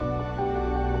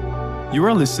You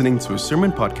are listening to a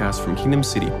sermon podcast from Kingdom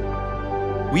City.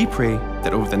 We pray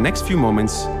that over the next few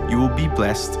moments, you will be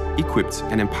blessed, equipped,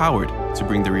 and empowered to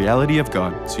bring the reality of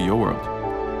God to your world.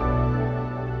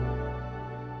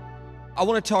 I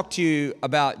want to talk to you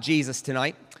about Jesus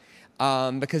tonight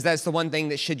because that's the one thing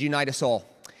that should unite us all.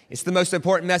 It's the most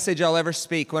important message I'll ever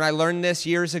speak. When I learned this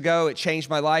years ago, it changed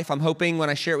my life. I'm hoping when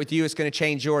I share it with you, it's going to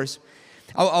change yours.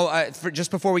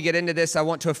 Just before we get into this, I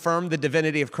want to affirm the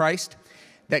divinity of Christ,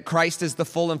 that Christ is the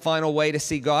full and final way to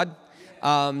see God,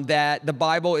 that the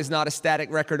Bible is not a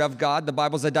static record of God. The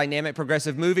Bible is a dynamic,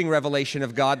 progressive, moving revelation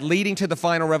of God, leading to the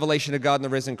final revelation of God in the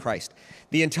risen Christ.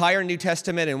 The entire New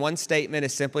Testament in one statement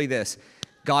is simply this: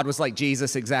 God was like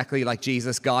Jesus, exactly like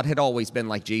Jesus. God had always been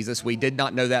like Jesus. We did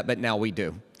not know that, but now we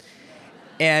do.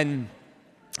 And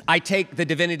I take the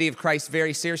divinity of Christ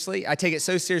very seriously. I take it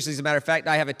so seriously, as a matter of fact,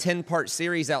 I have a 10-part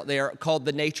series out there called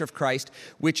The Nature of Christ,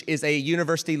 which is a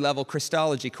university-level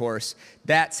Christology course.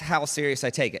 That's how serious I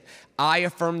take it. I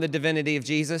affirm the divinity of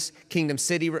Jesus. Kingdom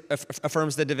City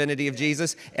affirms the divinity of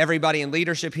Jesus. Everybody in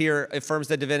leadership here affirms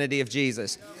the divinity of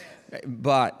Jesus.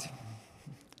 But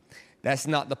that's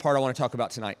not the part I want to talk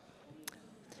about tonight.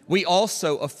 We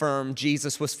also affirm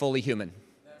Jesus was fully human.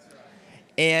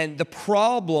 And the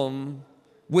problem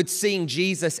with seeing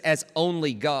Jesus as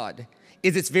only God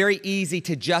is it's very easy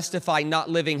to justify not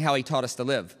living how he taught us to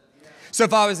live. So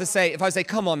if I was to say,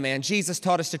 come on, man, Jesus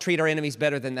taught us to treat our enemies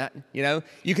better than that,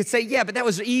 you could say, yeah, but that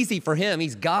was easy for him.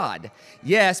 He's God.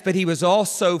 Yes, but he was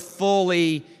also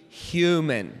fully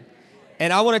human.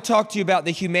 And I want to talk to you about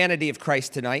the humanity of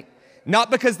Christ tonight.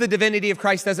 Not because the divinity of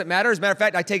Christ doesn't matter. As a matter of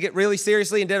fact, I take it really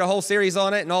seriously and did a whole series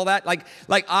on it and all that. Like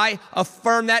I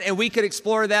affirm that, and we could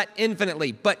explore that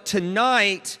infinitely. But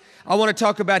tonight, I want to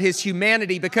talk about his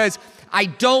humanity because I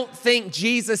don't think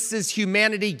Jesus'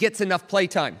 humanity gets enough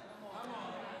playtime.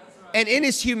 And in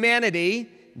his humanity,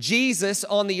 Jesus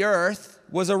on the earth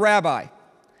was a rabbi.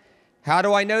 How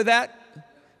do I know that?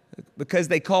 Because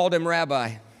they called him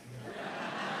rabbi.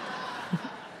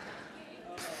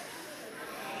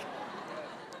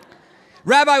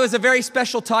 Rabbi was a very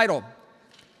special title.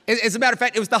 As a matter of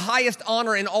fact, it was the highest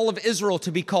honor in all of Israel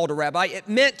to be called a rabbi. It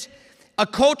meant a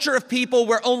culture of people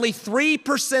where only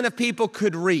 3% of people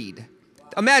could read.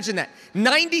 Imagine that.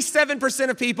 97%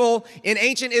 of people in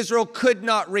ancient Israel could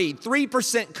not read.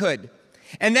 3% could.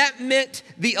 And that meant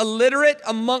the illiterate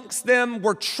amongst them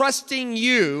were trusting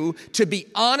you to be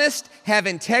honest, have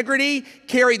integrity,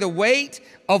 carry the weight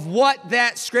of what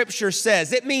that scripture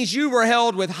says. It means you were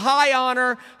held with high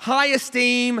honor, high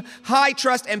esteem, high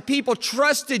trust, and people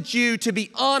trusted you to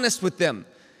be honest with them.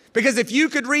 Because if you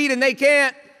could read and they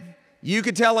can't, you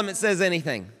could tell them it says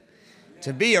anything.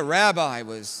 To be a rabbi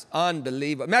was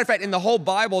unbelievable. Matter of fact, in the whole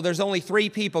Bible, there's only 3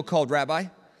 people called rabbi: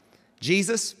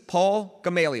 Jesus, Paul,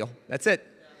 Gamaliel. That's it.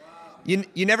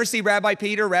 You never see Rabbi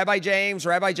Peter, Rabbi James,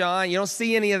 Rabbi John. You don't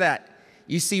see any of that.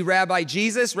 You see Rabbi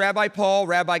Jesus, Rabbi Paul,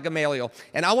 Rabbi Gamaliel.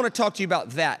 And I want to talk to you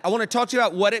about that. I want to talk to you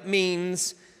about what it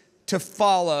means to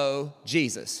follow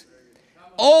Jesus.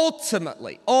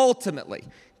 Ultimately,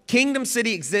 Kingdom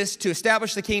City exists to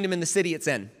establish the kingdom in the city it's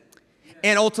in.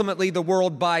 And ultimately, the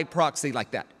world by proxy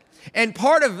like that. And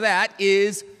part of that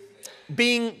is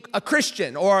being a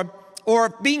Christian or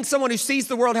being someone who sees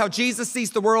the world how Jesus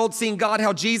sees the world, seeing God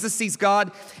how Jesus sees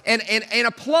God, and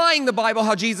applying the Bible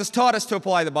how Jesus taught us to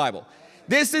apply the Bible.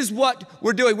 This is what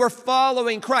we're doing. We're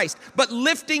following Christ. But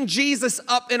lifting Jesus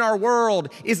up in our world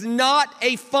is not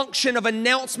a function of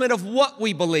announcement of what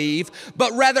we believe,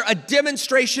 but rather a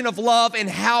demonstration of love in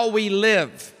how we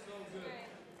live.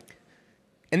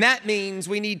 And that means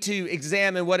we need to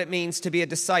examine what it means to be a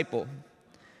disciple.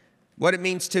 What it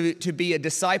means to be a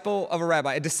disciple of a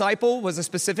rabbi. A disciple was a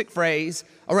specific phrase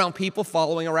around people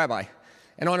following a rabbi.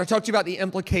 And I want to talk to you about the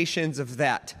implications of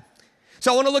that.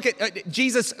 So I want to look at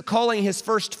Jesus calling his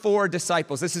first 4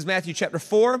 disciples. This is Matthew chapter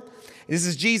 4. This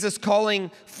is Jesus calling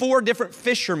 4 different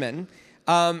fishermen.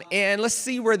 And let's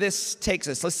see where this takes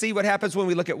us. Let's see what happens when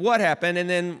we look at what happened, and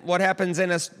then what happens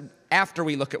in us after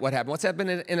we look at what happened. What's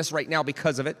happening in us right now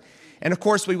because of it. And of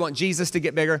course, we want Jesus to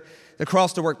get bigger, the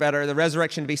cross to work better, the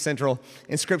resurrection to be central,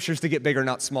 and scriptures to get bigger,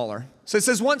 not smaller. So it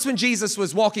says, once when Jesus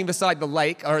was walking beside the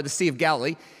lake, or the Sea of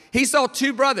Galilee, he saw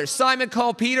 2 brothers, Simon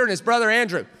called Peter and his brother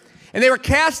Andrew. And they were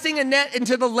casting a net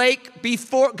into the lake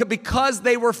because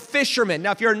they were fishermen.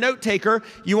 Now, if you're a note taker,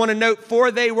 you want to note,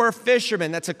 for they were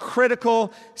fishermen. That's a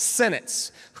critical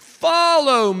sentence.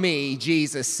 Follow me,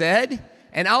 Jesus said,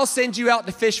 and I'll send you out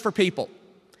to fish for people.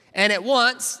 And at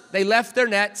once, they left their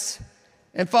nets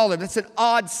and followed him. That's an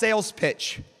odd sales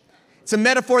pitch. It's a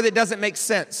metaphor that doesn't make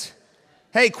sense.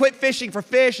 Hey, quit fishing for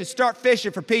fish and start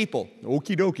fishing for people.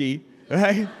 Okie dokie,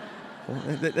 right?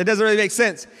 That doesn't really make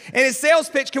sense. And his sales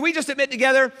pitch, can we just admit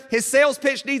together, his sales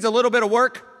pitch needs a little bit of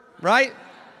work, right?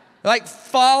 Like,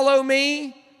 follow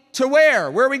me to where?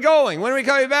 Where are we going? When are we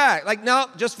coming back? Like, no,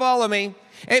 just follow me.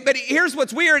 But here's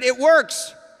what's weird. It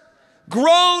works.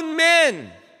 Grown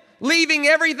men leaving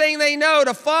everything they know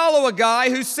to follow a guy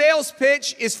whose sales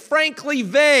pitch is frankly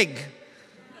vague.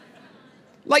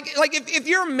 Like if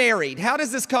you're married, how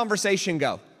does this conversation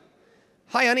go?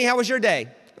 Hi, honey, how was your day?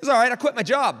 It was all right, I quit my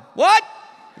job. What?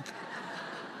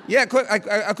 Yeah,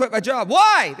 I quit my job.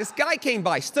 Why? This guy came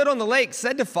by, stood on the lake,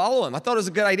 said to follow him. I thought it was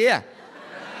a good idea.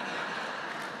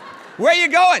 Where are you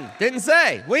going? Didn't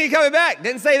say. When are you coming back?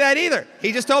 Didn't say that either.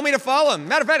 He just told me to follow him.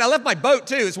 Matter of fact, I left my boat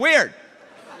too. It's weird.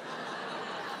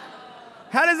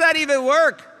 How does that even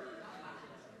work?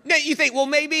 Now you think, well,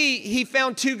 maybe he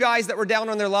found two guys that were down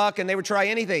on their luck and they would try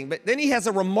anything. But then he has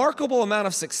a remarkable amount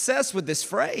of success with this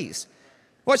phrase.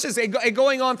 Watch this.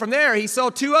 Going on from there, he saw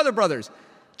two other brothers,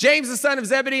 James, the son of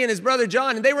Zebedee, and his brother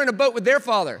John, and they were in a boat with their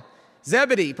father,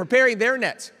 Zebedee, preparing their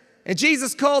nets. And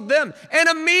Jesus called them, and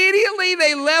immediately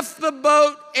they left the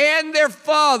boat and their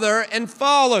father and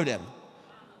followed him.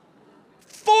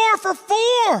 4 for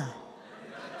 4.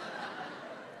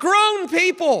 Grown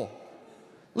people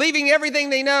leaving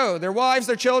everything they know, their wives,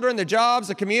 their children, their jobs,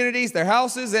 their communities, their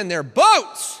houses, and their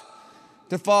boats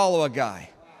to follow a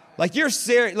guy. Like, you're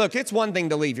serious. Look, it's one thing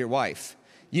to leave your wife.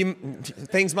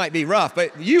 Things might be rough,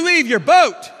 but you leave your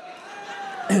boat.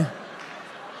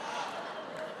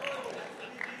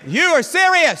 You are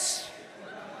serious.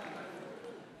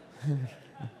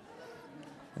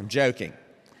 I'm joking.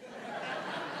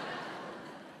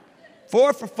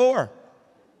 4 for 4.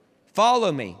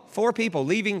 Follow me. 4 people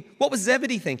leaving. What was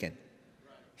Zebedee thinking?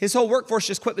 His whole workforce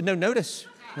just quit with no notice.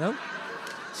 No?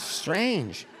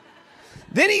 Strange.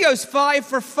 Then he goes 5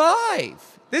 for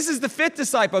 5. This is the 5th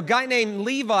disciple, a guy named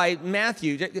Levi,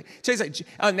 Matthew.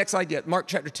 Next slide, Mark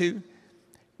chapter 2.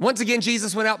 Once again,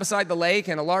 Jesus went out beside the lake,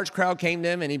 and a large crowd came to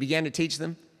him, and he began to teach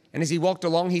them. And as he walked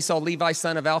along, he saw Levi,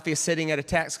 son of Alphaeus, sitting at a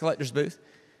tax collector's booth.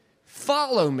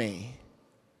 Follow me,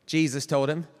 Jesus told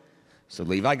him. So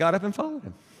Levi got up and followed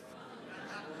him.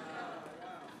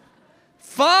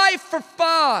 5 for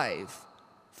 5.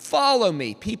 Follow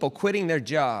me. People quitting their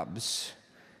jobs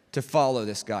to follow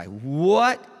this guy.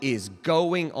 What is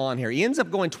going on here? He ends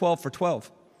up going 12 for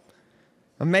 12.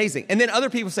 Amazing. And then other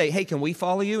people say, hey, can we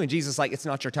follow you? And Jesus is like, it's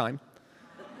not your time.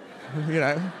 You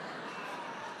know?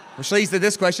 Which leads to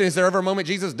this question, is there ever a moment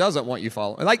Jesus doesn't want you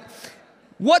following? Like,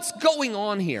 what's going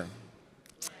on here?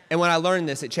 And when I learned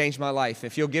this, it changed my life.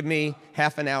 If you'll give me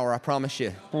half an hour, I promise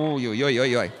you.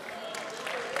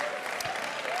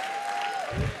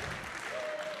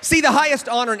 See, the highest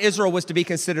honor in Israel was to be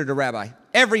considered a rabbi.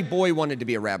 Every boy wanted to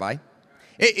be a rabbi.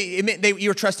 It meant you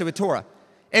were trusted with Torah.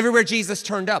 Everywhere Jesus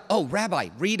turned up, oh, rabbi,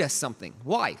 read us something.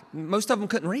 Why? Most of them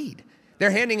couldn't read.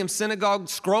 They're handing him synagogue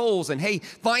scrolls and, hey,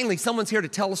 finally, someone's here to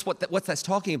tell us what that's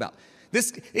talking about.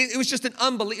 It was just an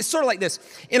unbelievable, it's sort of like this.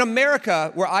 In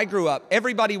America, where I grew up,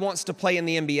 everybody wants to play in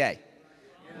the NBA.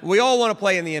 We all want to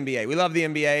play in the NBA. We love the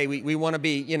NBA. We want to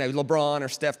be, LeBron or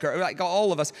Steph Curry, like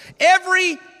all of us.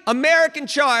 Every American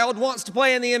child wants to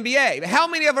play in the NBA. But how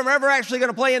many of them are ever actually going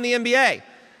to play in the NBA?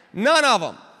 None of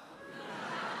them.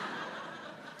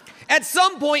 At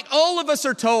some point, all of us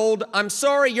are told, I'm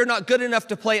sorry, you're not good enough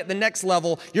to play at the next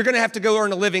level. You're going to have to go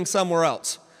earn a living somewhere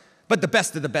else. But the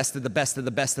best of the best of the best of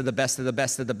the best of the best of the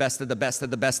best of the best of the best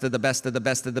of the best of the best of the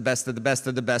best of the best of the best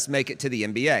of the best make it to the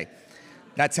NBA.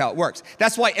 That's how it works.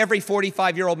 That's why every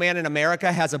 45-year-old man in America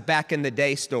has a back in the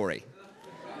day story.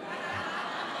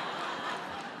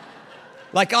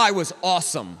 Like, I was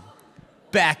awesome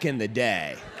back in the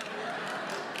day.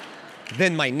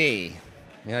 Then my knee.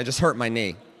 I just hurt my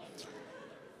knee.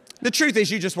 The truth is,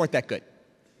 you just weren't that good,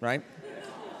 right?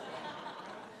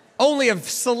 Only a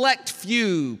select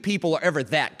few people are ever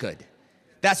that good.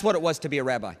 That's what it was to be a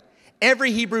rabbi.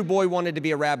 Every Hebrew boy wanted to be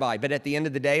a rabbi, but at the end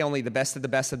of the day, only the best of the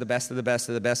best of the best of the best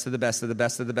of the best of the best of the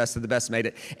best of the best of the best made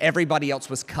it. Everybody else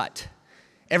was cut.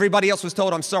 Everybody else was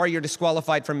told, I'm sorry, you're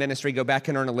disqualified from ministry. Go back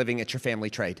and earn a living at your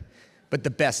family trade. But the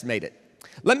best made it.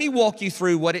 Let me walk you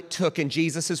through what it took in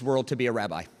Jesus' world to be a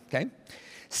rabbi, okay?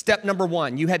 Step number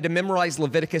 1, you had to memorize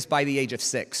Leviticus by the age of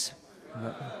 6.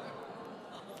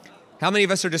 How many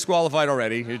of us are disqualified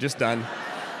already? You're just done,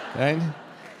 right?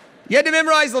 You had to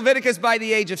memorize Leviticus by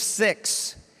the age of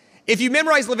 6. If you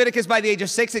memorized Leviticus by the age of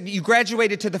 6, you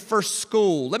graduated to the first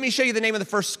school. Let me show you the name of the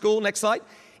first school. Next slide.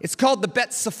 It's called the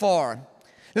Bet Sephar.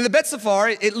 Now, the Bet Sephar,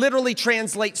 it literally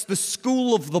translates the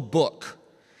school of the book.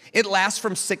 It lasts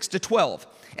from 6 to 12.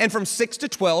 And from 6 to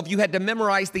 12, you had to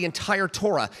memorize the entire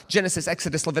Torah, Genesis,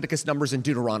 Exodus, Leviticus, Numbers, and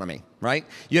Deuteronomy, right?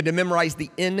 You had to memorize the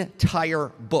entire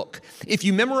book. If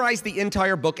you memorized the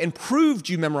entire book and proved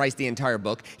you memorized the entire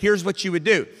book, here's what you would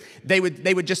do. They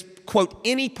would just quote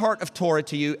any part of Torah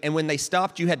to you, and when they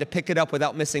stopped, you had to pick it up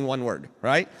without missing one word,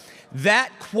 right?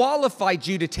 That qualified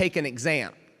you to take an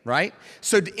exam. Right?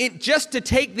 So just to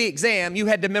take the exam, you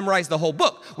had to memorize the whole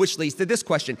book, which leads to this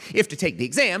question. If to take the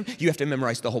exam, you have to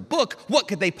memorize the whole book, what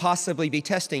could they possibly be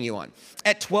testing you on?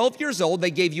 At 12 years old,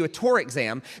 they gave you a Torah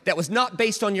exam that was not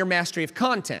based on your mastery of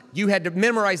content. You had to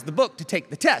memorize the book to take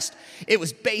the test. It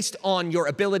was based on your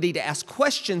ability to ask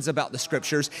questions about the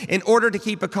scriptures in order to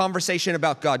keep a conversation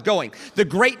about God going. The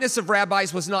greatness of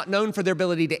rabbis was not known for their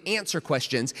ability to answer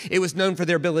questions. It was known for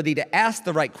their ability to ask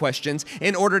the right questions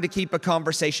in order to keep a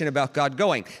conversation about God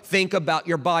going. Think about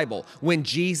your Bible. When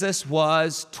Jesus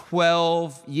was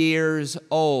 12 years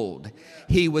old,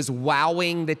 he was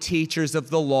wowing the teachers of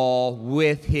the law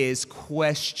with his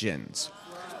questions.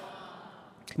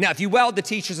 Now, if you wowed the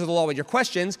teachers of the law with your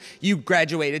questions, you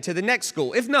graduated to the next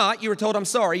school. If not, you were told, I'm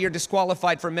sorry, you're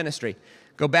disqualified for ministry.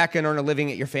 Go back and earn a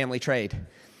living at your family trade.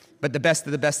 But the best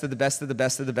of the best of the best of the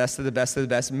best of the best of the best of the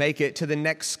best make it to the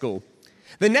next school.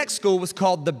 The next school was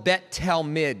called the Bet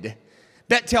Talmud.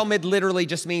 Bet Talmud literally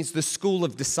just means the school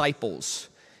of disciples.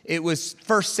 It was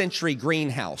first century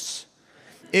greenhouse.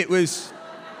 It was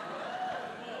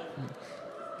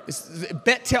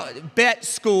Bet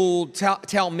School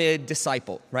Talmud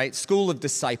disciple, right? School of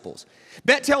disciples.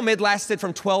 Bet Talmud lasted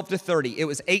from 12 to 30. It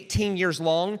was 18 years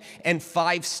long and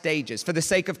 5 stages. For the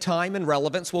sake of time and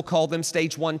relevance, we'll call them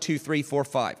stage 1, 2, 3, 4,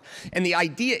 5. And the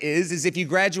idea is if you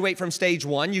graduate from stage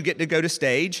 1, you get to go to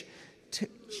stage 2.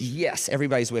 Yes,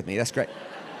 everybody's with me. That's great.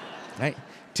 Right?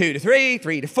 2 to 3,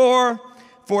 3 to 4,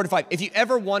 4 to 5. If you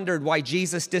ever wondered why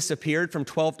Jesus disappeared from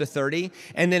 12 to 30,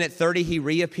 and then at 30 he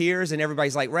reappears and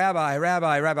everybody's like, Rabbi,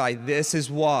 Rabbi, Rabbi, this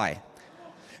is why.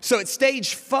 So at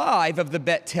stage 5 of the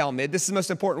Bet Talmud, this is the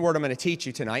most important word I'm going to teach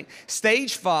you tonight.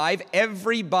 Stage 5,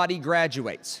 everybody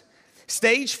graduates.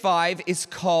 Stage 5 is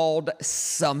called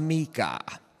Samika.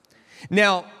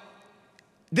 Now,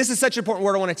 this is such an important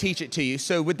word, I want to teach it to you.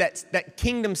 So with that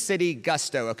Kingdom City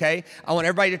gusto, okay? I want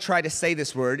everybody to try to say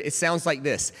this word. It sounds like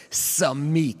this,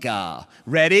 Samika.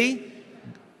 Ready?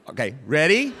 Okay,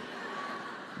 ready?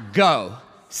 Go.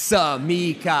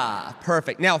 Samika.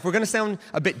 Perfect. Now, if we're going to sound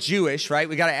a bit Jewish, right,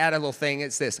 we got to add a little thing.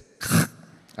 It's this,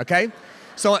 okay?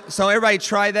 So everybody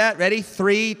try that. Ready?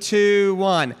 3, 2,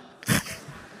 1.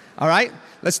 All right?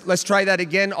 Let's try that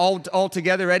again all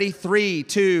together. Ready? 3,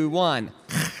 2, 1.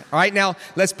 All right, now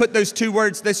let's put those two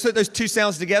words, let's put those two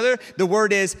sounds together. The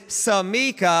word is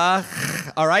Samika.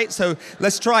 All right, so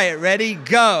let's try it. Ready?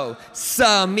 Go.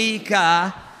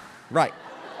 Samika. Right.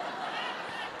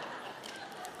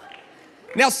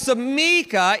 Now,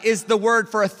 Samika is the word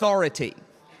for authority.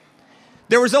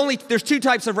 There's 2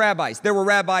 types of rabbis. There were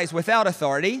rabbis without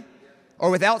authority or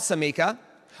without Samika,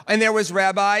 and there was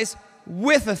rabbis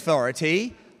with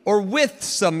authority or with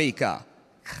Samika.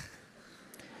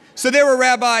 So there were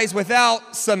rabbis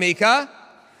without Samika,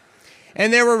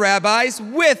 and there were rabbis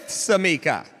with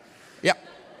Samika. Yep.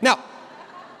 Now,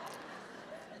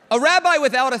 a rabbi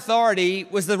without authority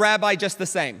was the rabbi just the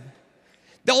same.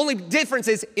 The only difference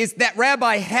is that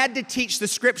rabbi had to teach the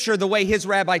scripture the way his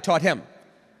rabbi taught him.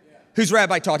 Whose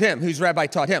rabbi taught him? Whose rabbi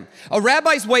taught him? A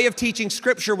rabbi's way of teaching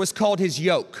scripture was called his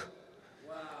yoke.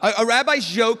 A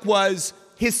rabbi's yoke was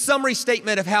his summary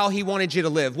statement of how he wanted you to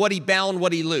live, what he bound,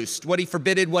 what he loosed, what he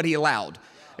forbidded, what he allowed.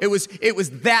 It was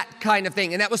that kind of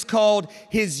thing, and that was called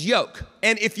his yoke.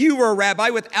 And if you were a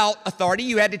rabbi without authority,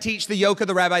 you had to teach the yoke of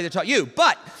the rabbi that taught you.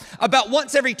 But about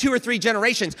once every 2 or 3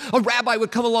 generations, a rabbi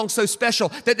would come along so special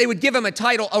that they would give him a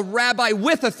title, a rabbi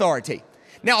with authority.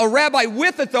 Now, a rabbi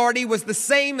with authority was the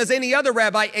same as any other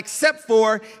rabbi, except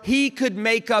for he could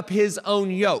make up his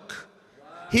own yoke.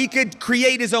 He could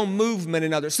create his own movement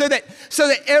in others. So that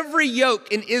every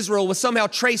yoke in Israel was somehow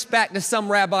traced back to some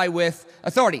rabbi with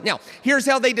authority. Now, here's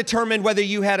how they determined whether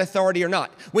you had authority or not.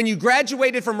 When you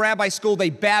graduated from rabbi school, they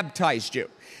baptized you.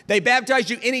 They baptized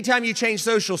you anytime you change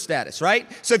social status, right?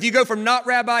 So if you go from not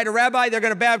rabbi to rabbi, they're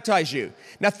going to baptize you.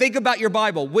 Now think about your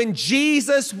Bible. When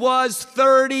Jesus was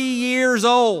 30 years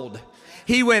old,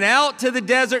 he went out to the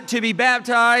desert to be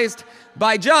baptized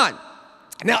by John.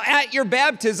 Now, at your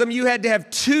baptism, you had to have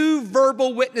 2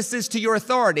 verbal witnesses to your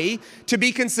authority to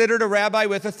be considered a rabbi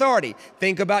with authority.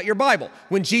 Think about your Bible.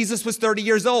 When Jesus was 30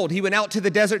 years old, he went out to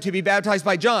the desert to be baptized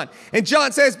by John. And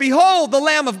John says, "Behold, the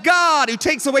Lamb of God who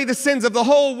takes away the sins of the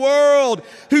whole world,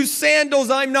 whose sandals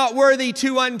I'm not worthy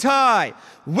to untie."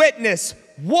 Witness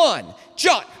 1,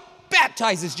 John.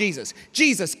 baptizes Jesus.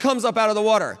 Jesus comes up out of the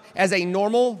water as a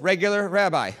normal, regular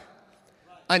rabbi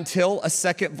until a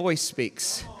second voice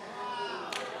speaks.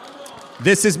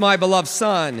 This is my beloved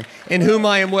son, in whom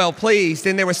I am well pleased.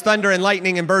 And there was thunder and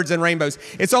lightning and birds and rainbows.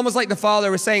 It's almost like the Father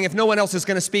was saying, if no one else is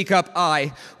going to speak up,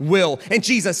 I will. And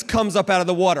Jesus comes up out of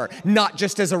the water, not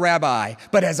just as a rabbi,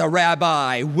 but as a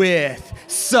rabbi with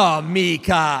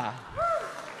Samika.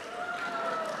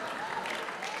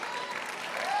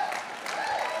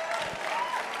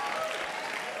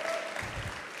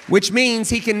 Which means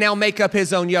he can now make up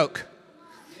his own yoke.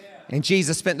 And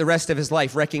Jesus spent the rest of his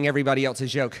life wrecking everybody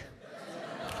else's yoke.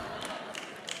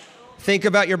 Think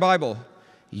about your Bible.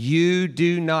 You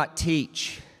do not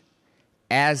teach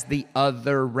as the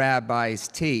other rabbis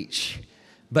teach,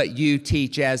 but you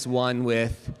teach as one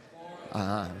with,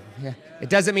 It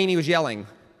doesn't mean he was yelling.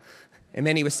 It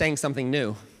meant he was saying something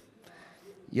new.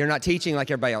 You're not teaching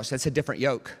like everybody else. That's a different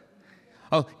yoke.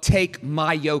 Oh, take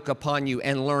my yoke upon you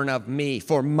and learn of me,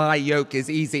 for my yoke is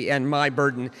easy and my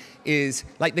burden is,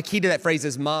 like the key to that phrase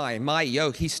is my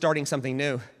yoke. He's starting something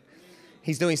new.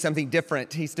 He's doing something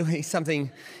different. He's doing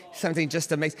something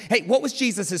just amazing. Hey, what was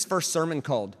Jesus' first sermon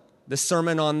called? The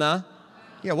Sermon on the?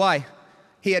 Yeah, why?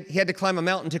 He had to climb a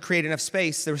mountain to create enough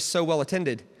space. They were so well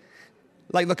attended.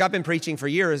 Like, look, I've been preaching for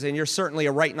years, and you're certainly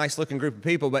a right, nice-looking group of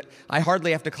people, but I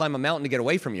hardly have to climb a mountain to get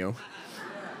away from you.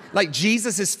 Like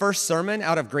Jesus' first sermon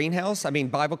out of Greenhouse,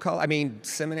 Bible college,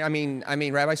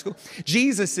 seminary, rabbi school.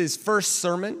 Jesus' first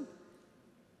sermon,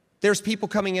 there's people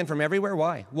coming in from everywhere.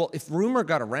 Why? Well, if rumor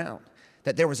got around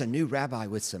that there was a new rabbi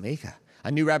with Samika,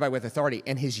 a new rabbi with authority,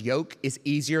 and his yoke is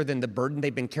easier than the burden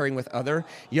they've been carrying with other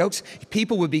yokes,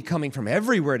 people would be coming from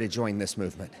everywhere to join this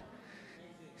movement.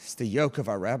 It's the yoke of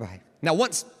our rabbi. Now,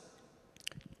 once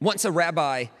a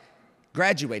rabbi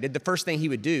graduated, the first thing he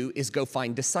would do is go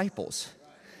find disciples.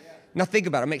 Now think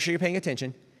about it. Make sure you're paying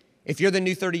attention. If you're the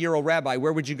new 30-year-old rabbi,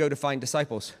 where would you go to find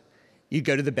disciples? You'd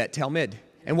go to the Bet Talmud.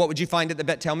 And what would you find at the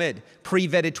Bet Talmud?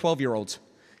 Pre-vetted 12-year-olds.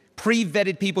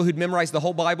 Pre-vetted people who'd memorized the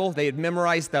whole Bible. They had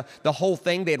memorized the whole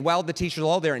thing. They had wowed the teachers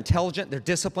all. They're intelligent. They're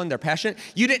disciplined. They're passionate.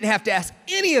 You didn't have to ask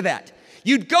any of that.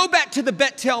 You'd go back to the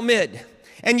Bet Talmud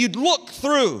and you'd look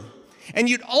through and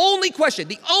the only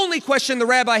question the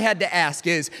rabbi had to ask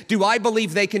is, do I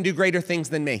believe they can do greater things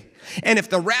than me? And if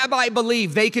the rabbi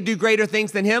believed they could do greater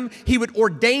things than him, he would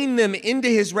ordain them into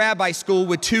his rabbi school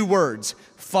with 2 words: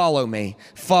 follow me,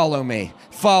 follow me,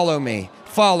 follow me,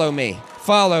 follow me,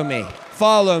 follow me,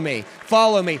 follow me,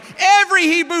 follow me. Every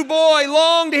Hebrew boy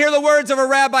longed to hear the words of a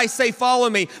rabbi say, follow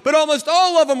me. But almost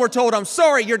all of them were told, I'm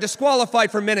sorry, you're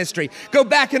disqualified for ministry. Go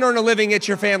back and earn a living at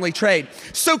your family trade.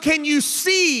 So can you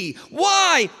see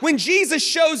why when Jesus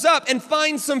shows up and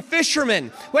finds some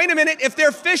fishermen? Wait a minute, if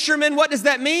they're fishermen, what does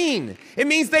that mean? It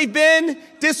means they've been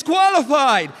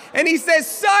disqualified. And he says,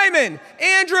 Simon,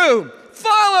 Andrew,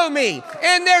 follow me.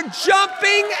 And they're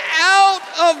jumping out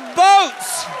of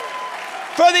boats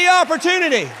for the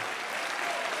opportunity.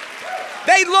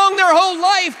 They longed their whole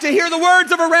life to hear the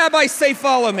words of a rabbi say,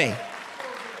 follow me.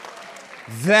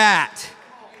 That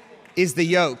is the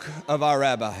yoke of our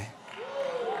rabbi.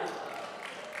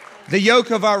 The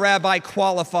yoke of our rabbi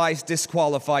qualifies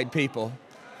disqualified people.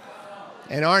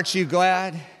 And aren't you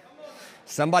glad?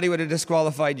 Somebody would have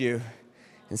disqualified you,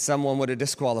 and someone would have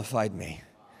disqualified me.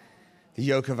 The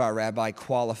yoke of our rabbi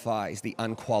qualifies the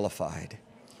unqualified.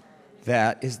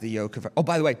 That is the yoke of our... Oh,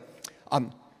 by the way,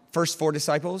 first 4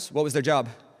 disciples, what was their job?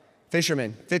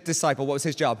 Fishermen. 5th disciple, what was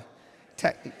his job?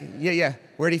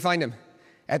 Where did he find him?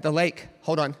 At the lake.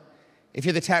 Hold on. If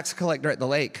you're the tax collector at the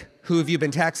lake, who have you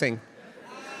been taxing?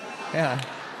 Yeah.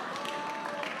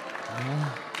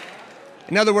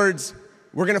 In other words,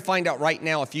 we're going to find out right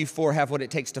now if you 4 have what it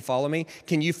takes to follow me.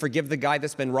 Can you forgive the guy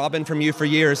that's been robbing from you for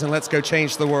years, and let's go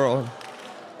change the world?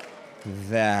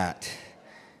 That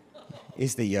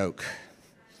is the yoke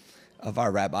of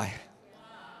our rabbi.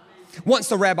 Once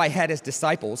the rabbi had his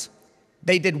disciples,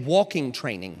 they did walking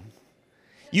training.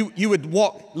 You would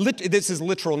walk, this is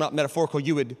literal, not metaphorical.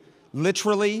 You would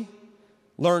literally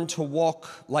learn to walk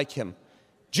like him.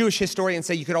 Jewish historians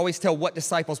say you could always tell what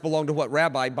disciples belonged to what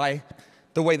rabbi by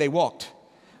the way they walked,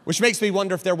 which makes me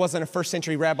wonder if there wasn't a 1st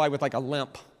century rabbi with like a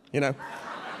limp,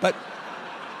 But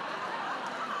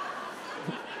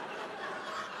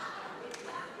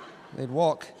they'd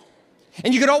walk.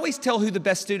 And you could always tell who the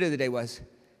best student of the day was.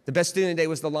 The best student of the day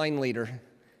was the line leader,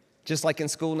 just like in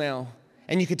school now.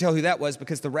 And you could tell who that was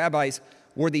because the rabbis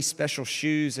wore these special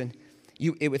shoes, and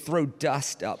it would throw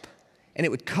dust up, and it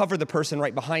would cover the person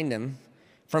right behind him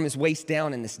from his waist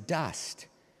down in this dust.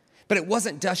 But it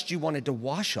wasn't dust you wanted to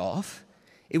wash off.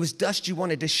 It was dust you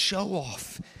wanted to show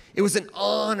off. It was an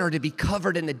honor to be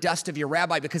covered in the dust of your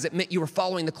rabbi because it meant you were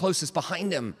following the closest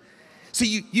behind him. So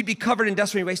you'd be covered in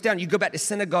dust from your waist down. You'd go back to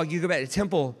synagogue, you'd go back to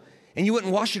temple, and you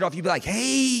wouldn't wash it off. You'd be like,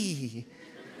 hey,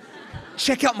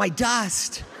 check out my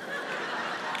dust.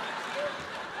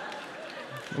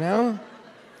 You know?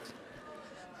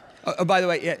 Oh, by the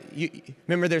way, you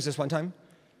remember there's this one time?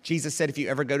 Jesus said if you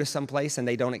ever go to some place and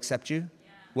they don't accept you,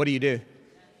 what do?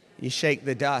 You shake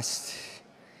the dust.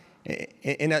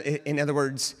 In other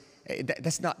words,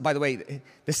 that's not, by the way,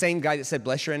 the same guy that said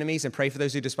bless your enemies and pray for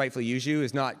those who despitefully use you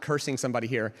is not cursing somebody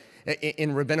here.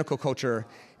 In rabbinical culture,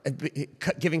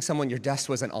 giving someone your dust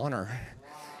was an honor.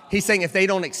 He's saying if they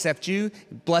don't accept you,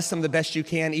 bless them the best you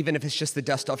can, even if it's just the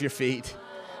dust off your feet.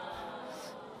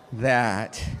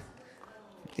 That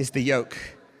is the yoke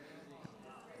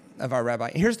of our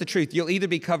rabbi. Here's the truth. You'll either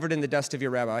be covered in the dust of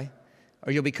your rabbi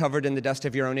or you'll be covered in the dust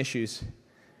of your own issues.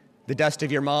 The dust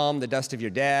of your mom, the dust of your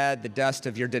dad, the dust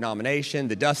of your denomination,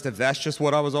 the dust of that's just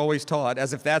what I was always taught,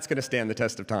 as if that's going to stand the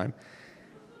test of time.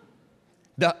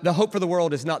 The hope for the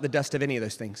world is not the dust of any of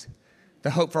those things.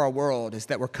 The hope for our world is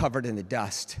that we're covered in the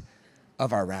dust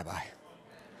of our rabbi.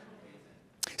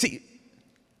 See,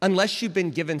 unless you've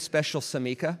been given special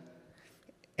samika,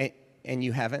 and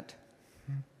you haven't,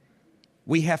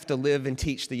 we have to live and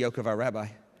teach the yoke of our rabbi.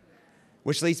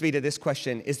 Which leads me to this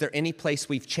question. Is there any place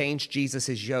we've changed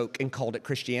Jesus' yoke and called it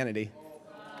Christianity?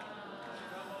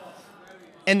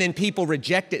 And then people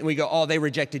reject it and we go, oh, they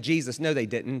rejected Jesus. No, they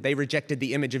didn't. They rejected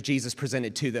the image of Jesus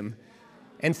presented to them.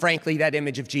 And frankly, that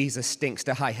image of Jesus stinks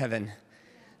to high heaven.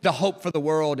 The hope for the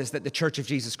world is that the Church of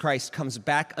Jesus Christ comes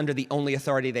back under the only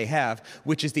authority they have,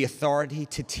 which is the authority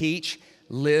to teach,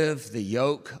 live the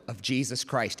yoke of Jesus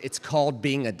Christ. It's called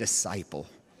being a disciple.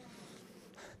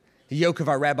 The yoke of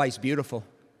our rabbi is beautiful.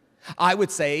 I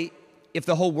would say if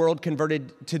the whole world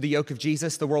converted to the yoke of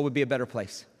Jesus, the world would be a better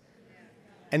place.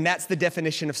 And that's the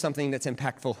definition of something that's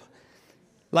impactful.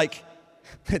 Like,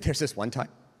 there's this one time.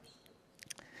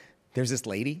 There's this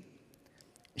lady.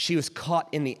 She was caught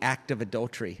in the act of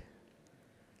adultery.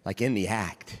 Like in the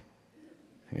act.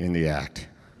 In the act.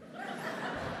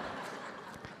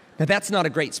 Now that's not a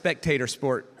great spectator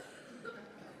sport,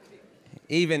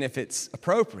 even if it's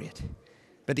appropriate.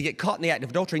 But to get caught in the act of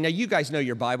adultery, now you guys know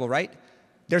your Bible, right?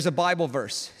 There's a Bible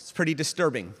verse. It's pretty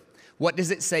disturbing. What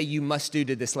does it say you must do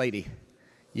to this lady?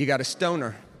 You got to stone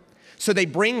her. So they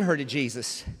bring her to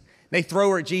Jesus. They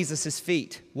throw her at Jesus'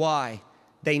 feet. Why?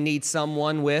 They need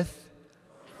someone with?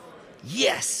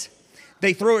 Yes.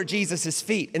 They throw her at Jesus'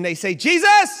 feet and they say,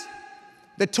 Jesus,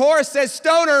 the Torah says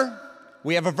stone her.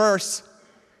 We have a verse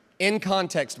in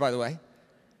context, by the way.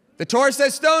 The Torah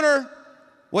says stone her.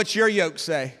 What's your yoke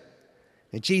say?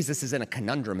 And Jesus is in a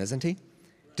conundrum, isn't he?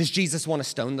 Does Jesus want to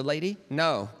stone the lady?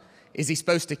 No. Is he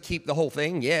supposed to keep the whole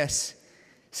thing? Yes.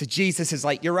 So Jesus is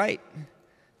like, you're right.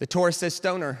 The Torah says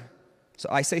stone her. So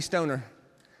I say stone her.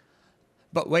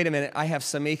 But wait a minute, I have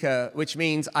samika, which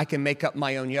means I can make up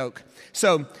my own yoke.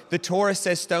 So the Torah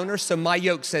says stone her, so my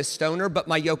yoke says stone her, but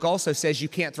my yoke also says you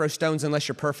can't throw stones unless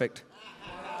you're perfect.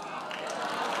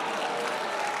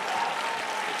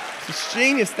 It's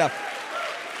genius stuff.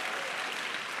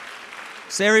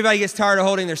 So everybody gets tired of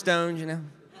holding their stones, you know.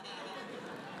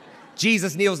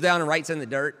 Jesus kneels down and writes in the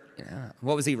dirt. You know,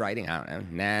 what was he writing? I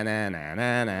don't know. Na, na, na,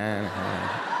 na, na,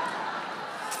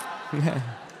 na.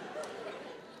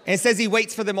 And it says he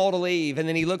waits for them all to leave, and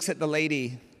then he looks at the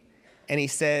lady, and he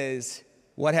says,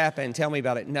 what happened? Tell me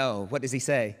about it. No. What does he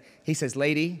say? He says,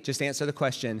 lady, just answer the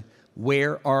question.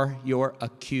 Where are your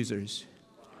accusers?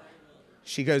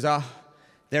 She goes,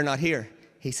 they're not here.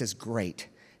 He says, great.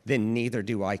 Then neither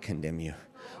do I condemn you.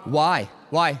 Why?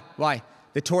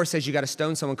 The Torah says you got to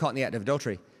stone someone caught in the act of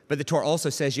adultery. But the Torah also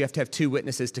says you have to have two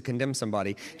witnesses to condemn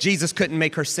somebody. Jesus couldn't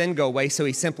make her sin go away, so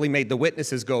he simply made the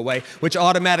witnesses go away, which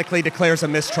automatically declares a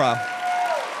mistrial.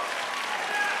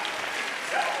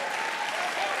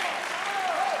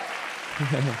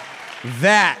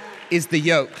 That is the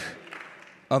yoke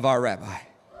of our rabbi.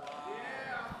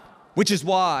 Which is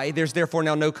why there's therefore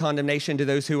now no condemnation to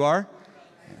those who are.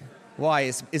 Why?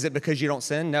 Is it because you don't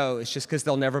sin? No, it's just because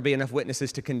there'll never be enough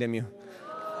witnesses to condemn you.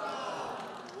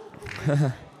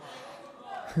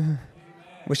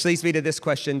 Which leads me to this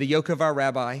question. The yoke of our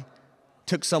rabbi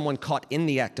took someone caught in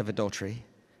the act of adultery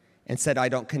and said, I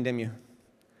don't condemn you.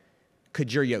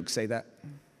 Could your yoke say that?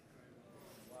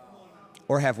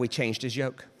 Or have we changed his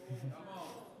yoke?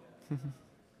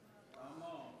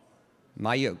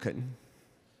 My yoke couldn't.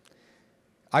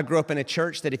 I grew up in a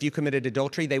church that if you committed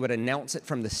adultery, they would announce it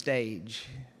from the stage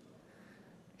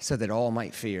so that all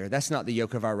might fear. That's not the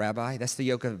yoke of our rabbi. That's the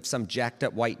yoke of some jacked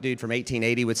up white dude from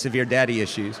 1880 with severe daddy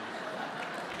issues.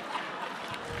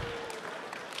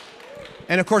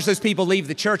 And of course, those people leave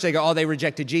the church. They go, oh, they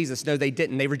rejected Jesus. No, they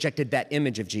didn't. They rejected that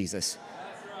image of Jesus.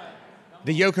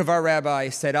 The yoke of our rabbi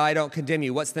said, I don't condemn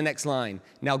you. What's the next line?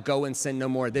 Now go and sin no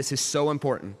more. This is so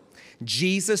important.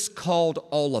 Jesus called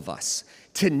all of us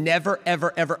to never,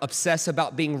 ever, ever obsess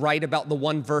about being right about the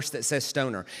one verse that says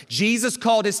stoner. Jesus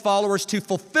called his followers to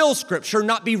fulfill Scripture,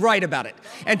 not be right about it.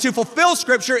 And to fulfill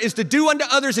Scripture is to do unto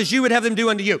others as you would have them do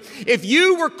unto you. If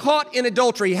you were caught in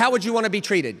adultery, how would you want to be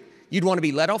treated? You'd want to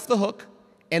be let off the hook,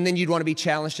 and then you'd want to be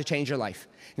challenged to change your life.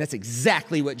 And that's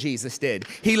exactly what Jesus did.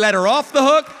 He let her off the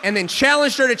hook and then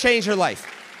challenged her to change her life.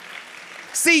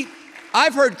 See,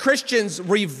 I've heard Christians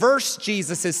reverse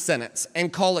Jesus' sentence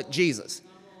and call it Jesus.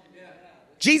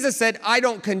 Jesus said, I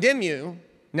don't condemn you,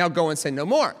 now go and sin no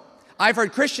more. I've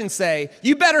heard Christians say,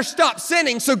 you better stop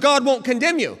sinning so God won't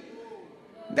condemn you.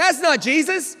 That's not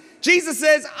Jesus. Jesus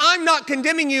says, I'm not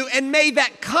condemning you, and may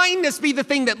that kindness be the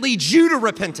thing that leads you to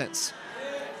repentance.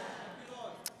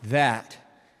 That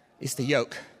is the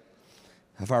yoke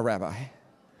of our rabbi.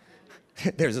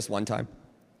 There's this one time.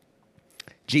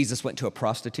 Jesus went to a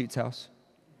prostitute's house,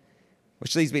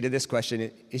 which leads me to this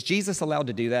question. Is Jesus allowed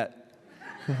to do that?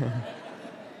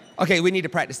 Okay, we need to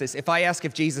practice this. If I ask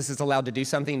if Jesus is allowed to do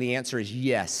something, the answer is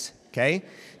yes, okay?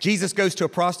 Jesus goes to a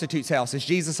prostitute's house. Is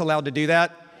Jesus allowed to do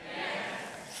that?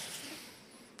 Yes.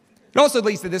 It also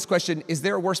leads to this question. Is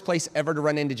there a worse place ever to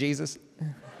run into Jesus?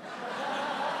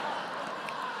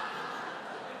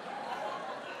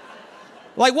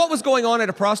 Like, what was going on at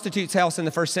a prostitute's house in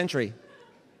the first century?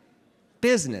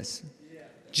 Business.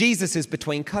 Jesus is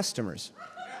between customers,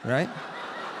 right?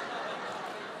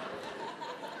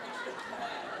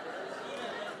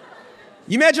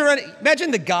 You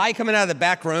imagine the guy coming out of the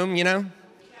back room, you know?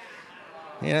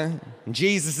 Yeah. And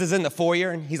Jesus is in the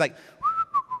foyer, and he's like,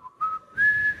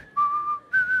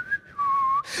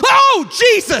 oh,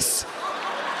 Jesus!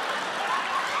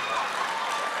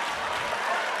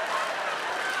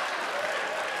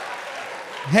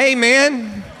 Hey,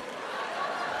 man.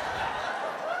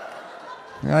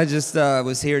 I just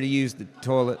was here to use the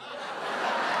toilet.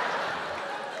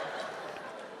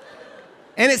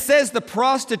 And it says the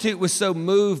prostitute was so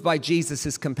moved by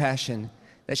Jesus' compassion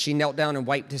that she knelt down and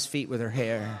wiped his feet with her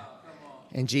hair.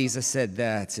 And Jesus said,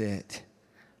 that's it.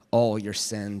 All your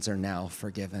sins are now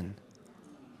forgiven.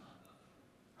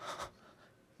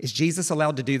 Is Jesus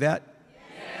allowed to do that?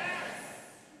 Yes.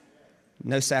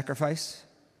 No sacrifice?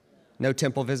 No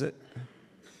temple visit?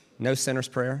 No sinner's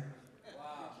prayer?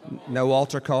 No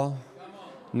altar call?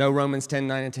 No Romans 10,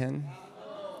 9, and 10?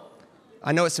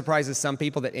 I know it surprises some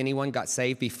people that anyone got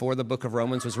saved before the book of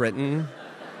Romans was written,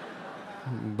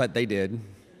 but they did.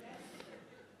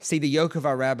 See, the yoke of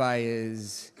our rabbi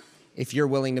is, if you're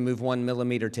willing to move 1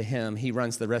 millimeter to him, he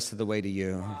runs the rest of the way to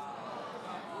you.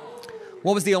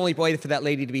 What was the only way for that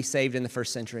lady to be saved in the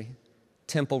first century?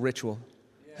 Temple ritual.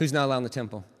 Who's not allowed in the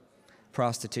temple?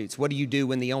 Prostitutes. What do you do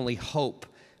when the only hope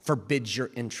forbids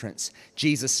your entrance?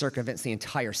 Jesus circumvents the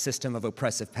entire system of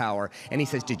oppressive power. And he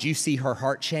says, did you see her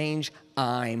heart change?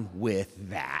 I'm with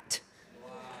that.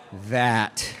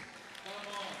 That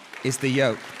is the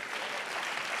yoke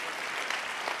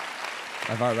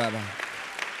of our rabbi.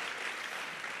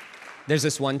 There's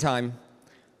this one time,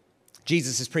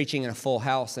 Jesus is preaching in a full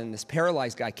house, and this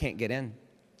paralyzed guy can't get in.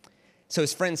 So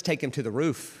his friends take him to the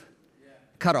roof,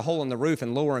 cut a hole in the roof,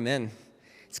 and lower him in.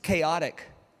 It's chaotic.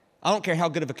 I don't care how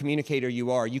good of a communicator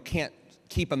you are. You can't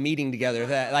keep a meeting together.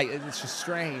 It's just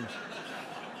strange.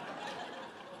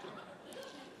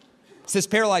 So this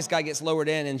paralyzed guy gets lowered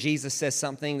in, and Jesus says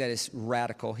something that is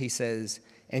radical. He says,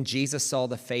 and Jesus saw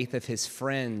the faith of his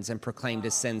friends and proclaimed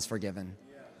his sins forgiven.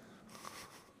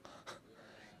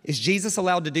 Is Jesus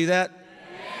allowed to do that?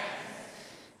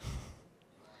 Yes.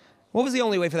 What was the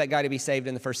only way for that guy to be saved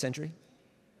in the first century?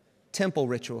 Temple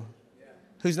ritual.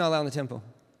 Who's not allowed in the temple?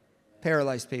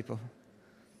 Paralyzed people.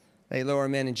 They lower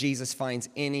him in, and Jesus finds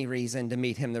any reason to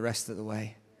meet him the rest of the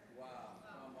way.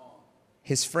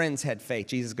 His friends had faith.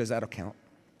 Jesus goes, that'll count.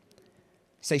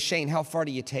 Say, Shane, how far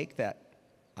do you take that?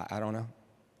 I don't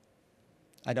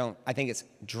know. I think it's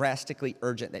drastically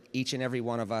urgent that each and every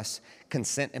one of us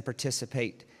consent and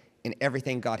participate in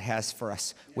everything God has for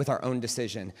us with our own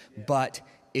decision. But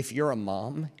if you're a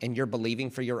mom and you're believing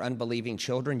for your unbelieving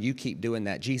children, you keep doing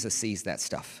that. Jesus sees that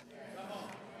stuff.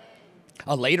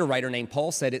 A later writer named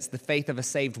Paul said it's the faith of a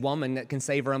saved woman that can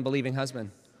save her unbelieving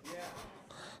husband.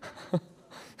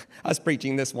 I was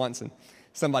preaching this once, and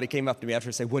somebody came up to me after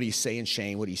and said, what are you saying,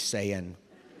 Shane? What are you saying?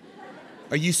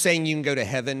 Are you saying you can go to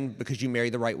heaven because you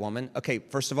marry the right woman? Okay,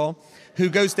 first of all, who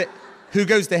goes to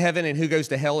heaven and who goes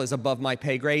to hell is above my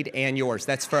pay grade and yours.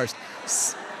 That's first.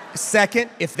 Second,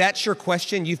 if that's your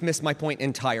question, you've missed my point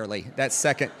entirely. That's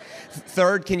second.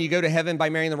 Third, can you go to heaven by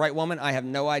marrying the right woman? I have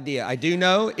no idea. I do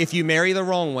know if you marry the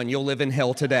wrong one, you'll live in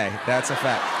hell today. That's a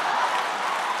fact.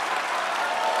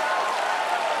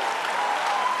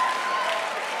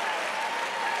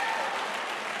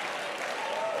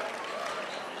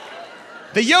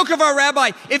 The yoke of our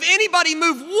rabbi, if anybody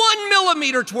moved 1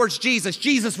 millimeter towards Jesus,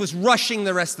 Jesus was rushing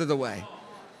the rest of the way.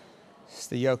 It's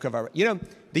the yoke of our,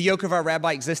 the yoke of our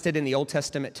rabbi existed in the Old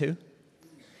Testament too.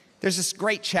 There's this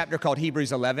great chapter called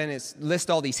Hebrews 11. It lists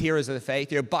all these heroes of the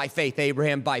faith. By faith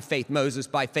Abraham, by faith Moses,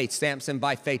 by faith Samson,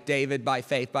 by faith David, by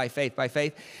faith, by faith, by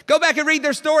faith. Go back and read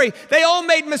their story. They all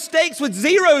made mistakes with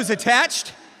zeros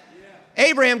attached.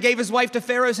 Abraham gave his wife to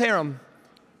Pharaoh's harem.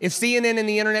 If CNN and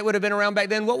the internet would have been around back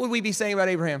then, what would we be saying about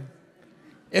Abraham?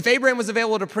 If Abraham was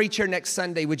available to preach here next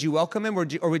Sunday, would you welcome him or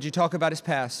would you talk about his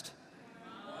past?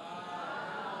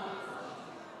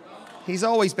 He's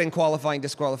always been qualifying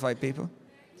disqualified people.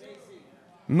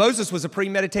 Moses was a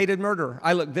premeditated murderer.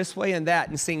 I looked this way and that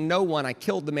and seeing no one, I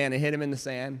killed the man and hit him in the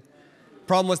sand.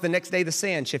 Problem was the next day the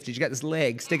sand shifted. You got this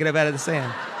leg sticking up out of the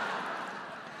sand.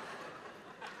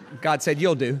 God said,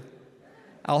 you'll do.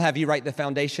 I'll have you write the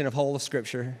foundation of whole of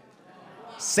Scripture.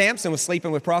 Samson was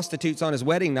sleeping with prostitutes on his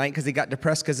wedding night because he got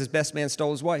depressed because his best man stole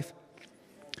his wife.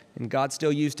 And God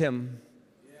still used him.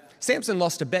 Samson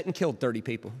lost a bet and killed 30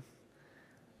 people.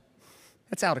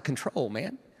 That's out of control,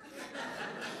 man.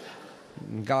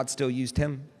 And God still used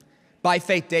him. By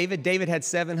faith, David had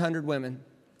 700 women.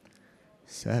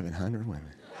 700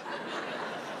 women.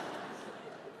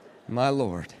 My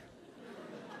Lord.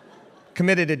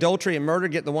 Committed adultery and murder,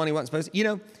 get the one he wasn't supposed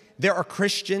to. There are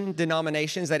Christian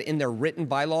denominations that in their written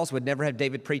bylaws would never have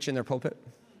David preach in their pulpit.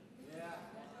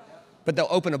 But they'll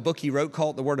open a book he wrote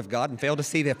called The Word of God and fail to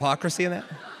see the hypocrisy in that.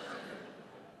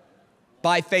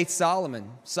 By faith,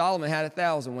 Solomon had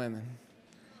 1,000 women.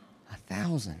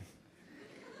 1,000.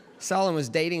 Solomon was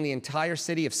dating the entire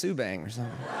city of Subang or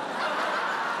something.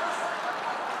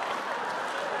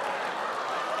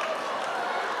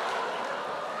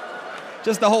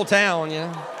 Just the whole town,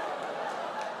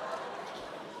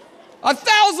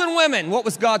 1,000 women. What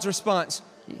was God's response?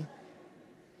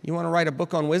 You want to write a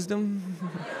book on wisdom?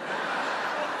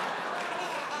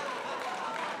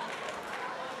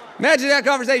 Imagine that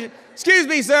conversation. Excuse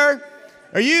me, sir.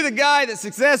 Are you the guy that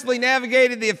successfully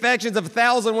navigated the affections of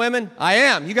 1,000 women? I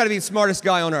am. You got to be the smartest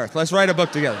guy on earth. Let's write a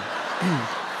book together.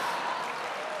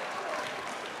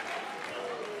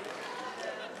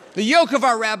 The yoke of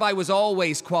our rabbi was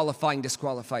always qualifying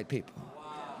disqualified people.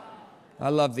 I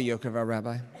love the yoke of our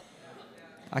rabbi.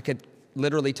 I could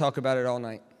literally talk about it all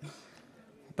night.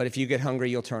 But if you get hungry,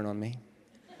 you'll turn on me.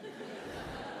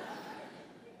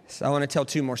 So I want to tell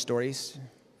 2 more stories.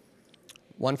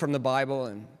 One from the Bible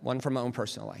and one from my own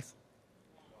personal life.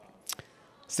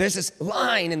 So there's this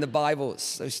line in the Bible, it's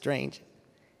so strange.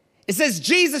 It says,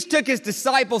 Jesus took his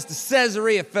disciples to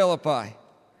Caesarea Philippi.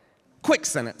 Quick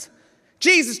sentence.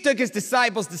 Jesus took his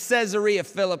disciples to Caesarea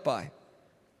Philippi.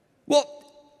 Well,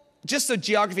 just a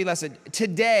geography lesson.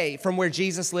 Today, from where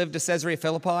Jesus lived to Caesarea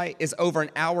Philippi is over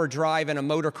an hour drive in a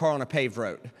motor car on a paved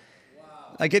road.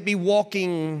 Wow. Like it'd be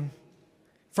walking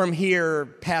from here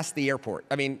past the airport.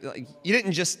 I mean, you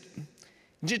didn't just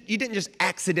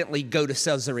accidentally go to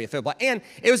Caesarea Philippi. And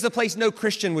it was the place no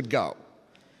Christian would go.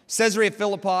 Caesarea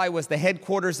Philippi was the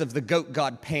headquarters of the goat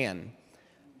god Pan.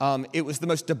 It was the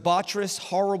most debaucherous,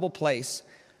 horrible place.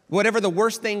 Whatever the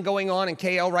worst thing going on in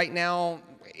KL right now,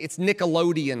 it's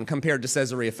Nickelodeon compared to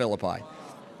Caesarea Philippi.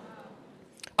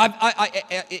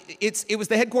 It was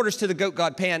the headquarters to the goat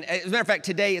god Pan. As a matter of fact,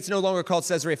 today it's no longer called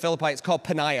Caesarea Philippi. It's called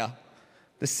Panaya,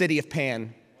 the city of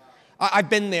Pan.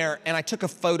 I've been there and I took a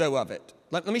photo of it.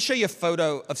 Let me show you a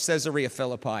photo of Caesarea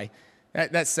Philippi.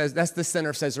 That's the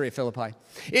center of Caesarea Philippi.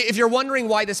 If you're wondering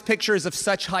why this picture is of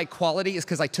such high quality, it's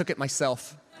because I took it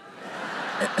myself.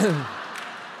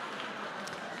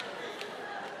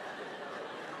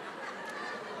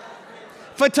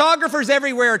 Photographers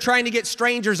everywhere are trying to get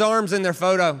strangers' arms in their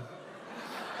photo.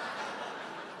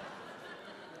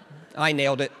 I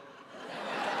nailed it.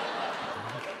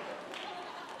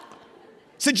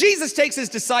 So Jesus takes his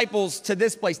disciples to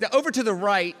this place. Now over to the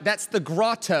right, that's the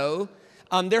grotto.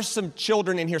 There's some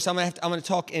children in here, so I'm going to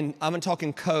talk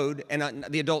in code, and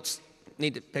the adults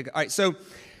need to pick. All right, so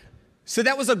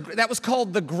that was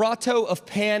called the Grotto of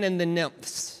Pan and the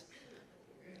Nymphs,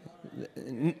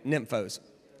 Nymphos.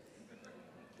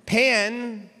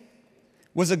 Pan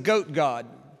was a goat god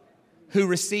who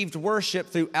received worship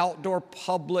through outdoor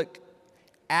public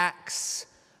acts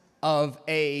of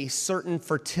a certain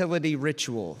fertility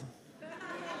ritual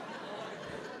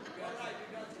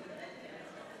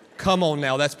Come on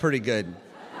now, that's pretty good.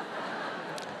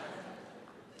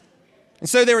 And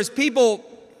so there was people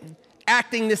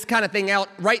acting this kind of thing out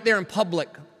right there in public.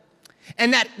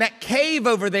 And that cave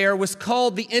over there was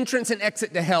called the entrance and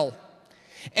exit to hell.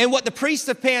 And what the priests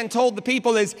of Pan told the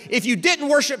people is, if you didn't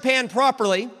worship Pan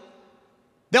properly,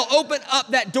 they'll open up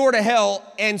that door to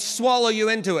hell and swallow you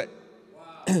into it.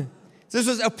 Wow. This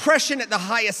was oppression at the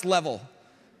highest level.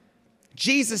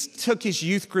 Jesus took his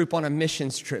youth group on a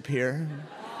missions trip here.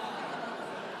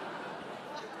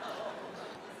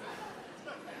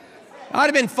 I'd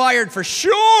have been fired for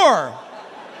sure.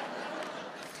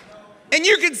 And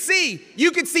you could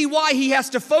see why he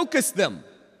has to focus them.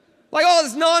 Like all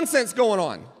this nonsense going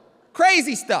on.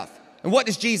 Crazy stuff. And what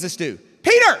does Jesus do?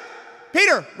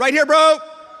 Peter, right here, bro.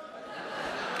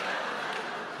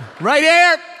 Right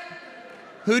here.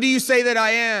 Who do you say that I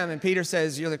am? And Peter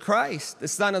says, you're the Christ, the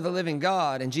Son of the living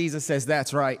God. And Jesus says,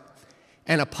 that's right.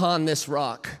 And upon this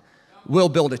rock, we'll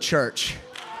build a church.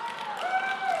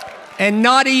 And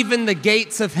not even the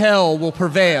gates of hell will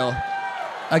prevail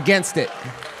against it.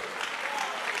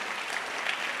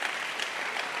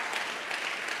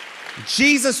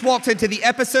 Jesus walks into the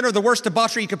epicenter of the worst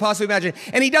debauchery you could possibly imagine.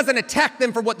 And he doesn't attack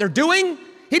them for what they're doing.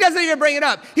 He doesn't even bring it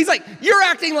up. He's like, you're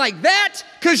acting like that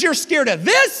because you're scared of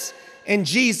this? And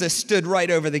Jesus stood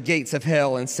right over the gates of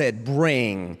hell and said,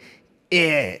 bring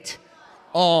it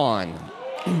on.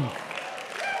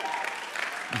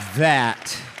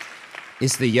 That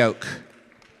is the yoke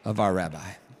of our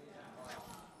rabbi.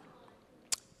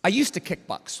 I used to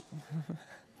kickbox.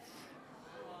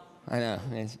 I know.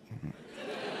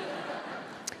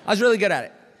 I was really good at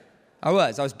it. I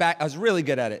was really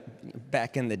good at it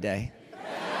back in the day.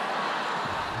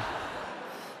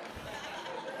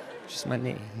 Just my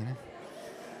knee, you know.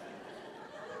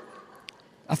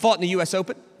 I fought in the U.S.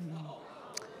 Open.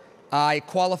 I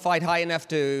qualified high enough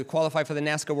to qualify for the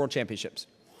NASCAR World Championships.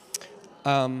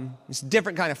 It's a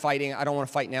different kind of fighting. I don't want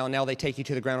to fight now. Now they take you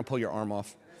to the ground and pull your arm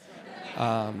off.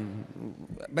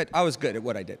 But I was good at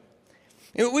what I did.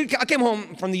 I came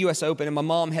home from the U.S. Open, and my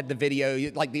mom had the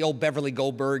video, like the old Beverly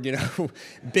Goldberg, you know,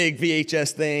 big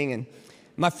VHS thing. And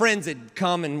my friends had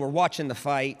come and were watching the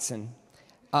fights. And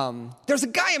there's a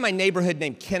guy in my neighborhood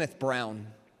named Kenneth Brown.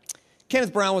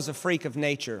 Kenneth Brown was a freak of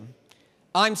nature.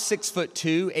 I'm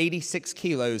 6'2", 86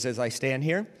 kilos as I stand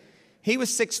here. He was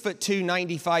 6'2",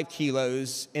 95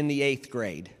 kilos in the 8th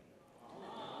grade.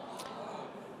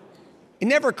 It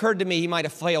never occurred to me he might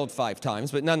have failed 5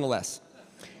 times, but nonetheless.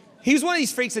 He was one of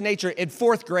these freaks of nature. In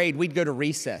 4th grade, we'd go to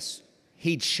recess.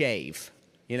 He'd shave.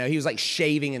 You know, he was like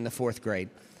shaving in the 4th grade.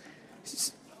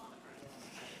 It's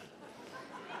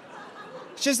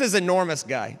just this enormous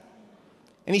guy.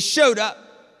 And he showed up.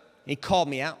 He called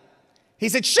me out. He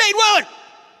said, Shane Willard,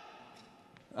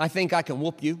 I think I can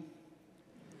whoop you.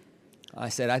 I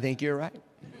said, I think you're right.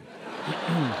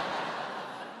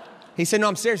 He said, no,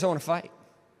 I'm serious. I want to fight.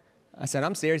 I said,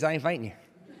 I'm serious. I ain't fighting you.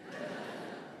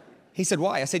 He said,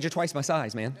 why? I said, you're twice my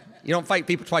size, man. You don't fight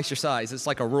people twice your size. It's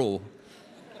like a rule.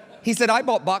 He said, I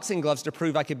bought boxing gloves to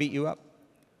prove I could beat you up.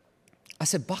 I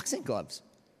said, boxing gloves?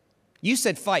 You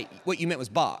said fight. What you meant was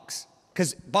box.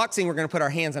 Because boxing, we're going to put our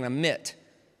hands on a mitt.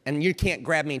 And you can't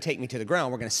grab me and take me to the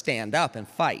ground. We're going to stand up and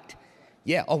fight.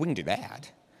 Yeah, oh, we can do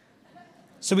that.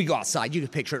 So we go outside. You can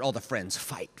picture it. All the friends,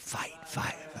 fight.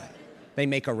 They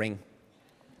make a ring.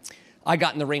 I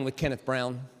got in the ring with Kenneth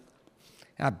Brown.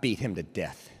 I beat him to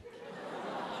death.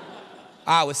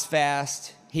 I was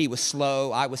fast. He was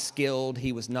slow. I was skilled.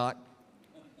 He was not.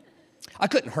 I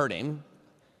couldn't hurt him.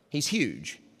 He's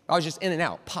huge. I was just in and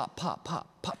out. Pop, pop,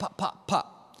 pop, pop, pop, pop,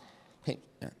 pop.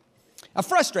 I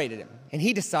frustrated him, and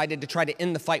he decided to try to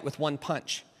end the fight with one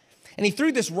punch. And he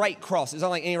threw this right cross. It's not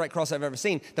like any right cross I've ever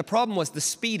seen. The problem was the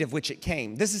speed of which it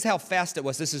came. This is how fast it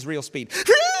was. This is real speed.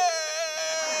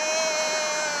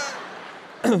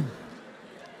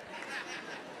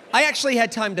 I actually had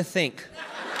time to think.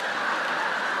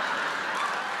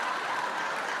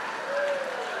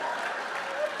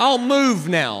 I'll move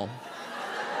now.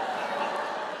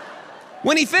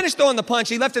 When he finished throwing the punch,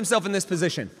 he left himself in this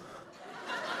position.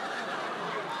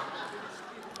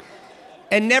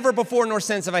 And never before nor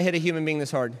since have I hit a human being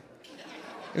this hard.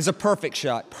 It was a perfect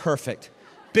shot, perfect.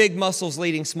 Big muscles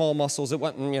leading small muscles. It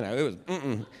wasn't, it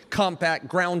was compact,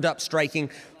 ground up striking.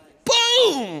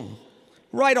 Boom!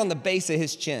 Right on the base of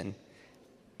his chin.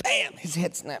 Bam! His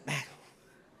head snapped back.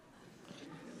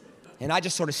 And I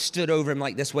just sort of stood over him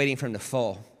like this, waiting for him to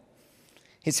fall.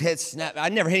 His head snapped.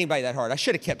 I'd never hit anybody that hard. I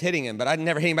should have kept hitting him, but I'd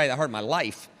never hit anybody that hard in my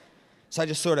life. So I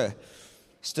just sort of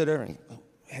stood over and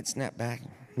head snapped back.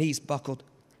 Knees buckled.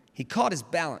 He caught his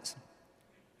balance.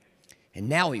 And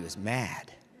now he was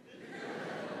mad.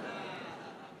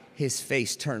 his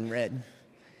face turned red.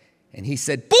 And he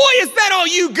said, "Boy, is that all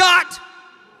you got?"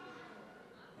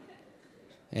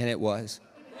 And it was.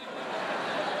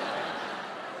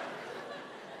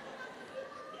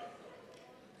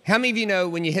 How many of you know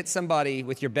when you hit somebody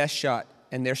with your best shot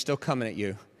and they're still coming at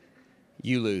you,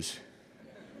 you lose?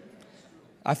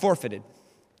 I forfeited.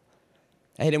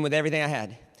 I hit him with everything I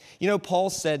had. You know,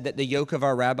 Paul said that the yoke of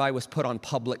our rabbi was put on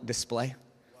public display.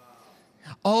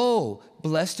 Oh,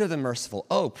 blessed are the merciful.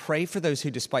 Oh, pray for those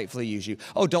who despitefully use you.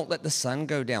 Oh, don't let the sun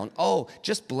go down. Oh,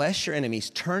 just bless your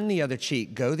enemies. Turn the other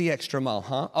cheek. Go the extra mile,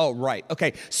 huh? Oh, right.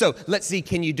 Okay, so let's see.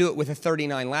 Can you do it with a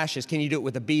 39 lashes? Can you do it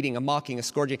with a beating, a mocking, a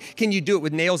scourging? Can you do it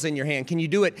with nails in your hand? Can you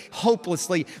do it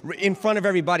hopelessly in front of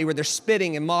everybody where they're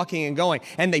spitting and mocking and going?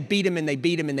 And they beat him and they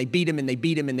beat him and they beat him and they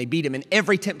beat him and they beat him. And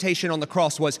every temptation on the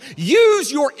cross was,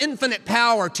 use your infinite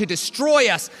power to destroy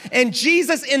us. And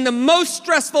Jesus, in the most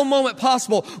stressful moment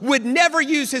possible, would never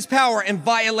use his power and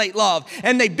violate love.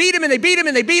 And they beat him and they beat him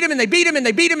and they beat him and they beat him and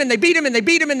they beat him and they beat him and they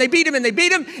beat him and they beat him and they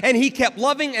beat him. And he kept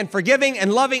loving and forgiving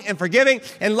and loving and forgiving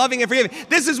and loving and forgiving.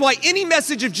 This is why any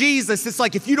message of Jesus, it's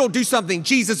like if you don't do something,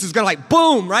 Jesus is going to like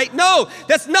boom, right? No,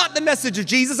 that's not the message of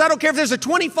Jesus. I don't care if there's a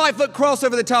 25-foot cross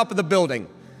over the top of the building.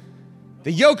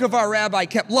 The yoke of our rabbi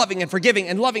kept loving and forgiving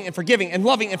and loving and forgiving and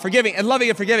loving and forgiving and loving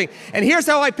and forgiving. And here's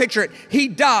how I picture it. He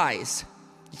dies.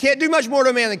 You can't do much more to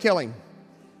a man than kill him.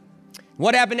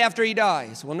 What happened after he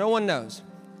dies? Well, no one knows.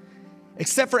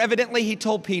 Except for evidently he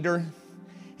told Peter,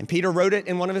 and Peter wrote it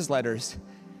in one of his letters,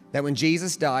 that when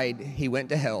Jesus died, he went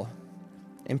to hell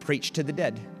and preached to the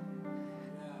dead.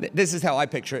 This is how I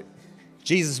picture it.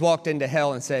 Jesus walked into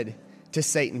hell and said to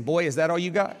Satan, "Boy, is that all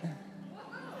you got?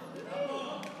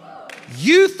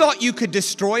 You thought you could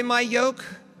destroy my yoke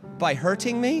by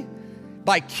hurting me?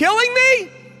 By killing me?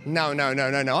 No.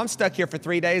 I'm stuck here for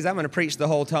 3 days. I'm going to preach the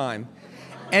whole time.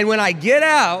 And when I get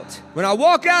out, when I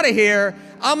walk out of here,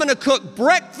 I'm going to cook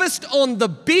breakfast on the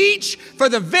beach for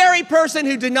the very person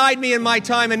who denied me in my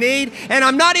time of need. And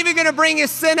I'm not even going to bring his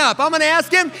sin up. I'm going to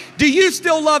ask him, do you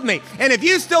still love me? And if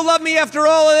you still love me after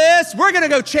all of this, we're going to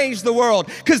go change the world.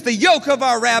 Because the yoke of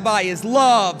our rabbi is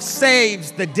love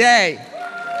saves the day.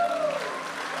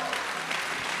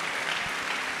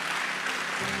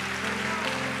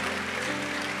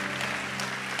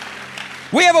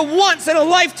 We have a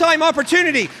once-in-a-lifetime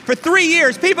opportunity. For 3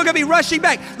 years, people are going to be rushing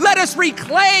back. Let us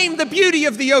reclaim the beauty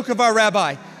of the yoke of our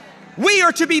rabbi. We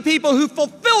are to be people who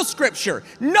fulfill Scripture,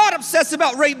 not obsess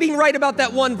about being right about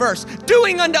that one verse,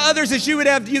 doing unto others as you would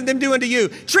have them do unto you,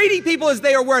 treating people as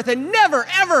they are worth and never,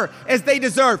 ever as they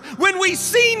deserve. When we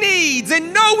see needs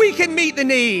and know we can meet the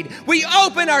need, we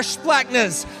open our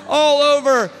splachnas all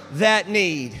over that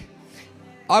need.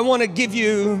 I want to give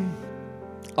you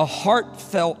a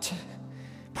heartfelt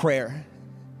prayer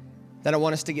that I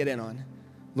want us to get in on.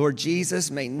 Lord Jesus,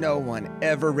 may no one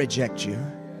ever reject you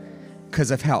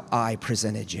because of how I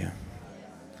presented you.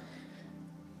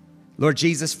 Lord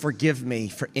Jesus, forgive me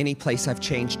for any place I've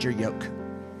changed your yoke.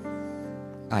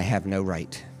 I have no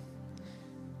right.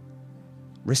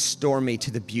 Restore me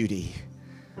to the beauty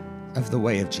of the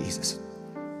way of Jesus.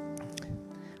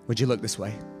 Would you look this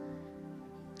way?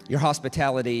 Your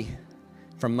hospitality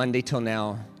from Monday till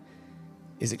now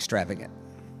is extravagant.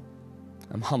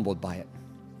 I'm humbled by it.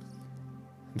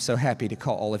 I'm so happy to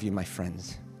call all of you my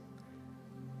friends,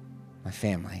 my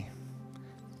family.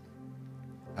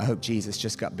 I hope Jesus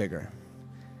just got bigger.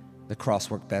 The cross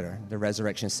worked better. The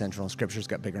resurrection is central. Scriptures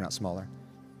got bigger, not smaller.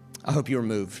 I hope you were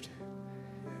moved.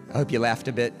 I hope you laughed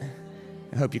a bit.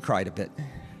 I hope you cried a bit.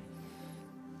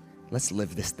 Let's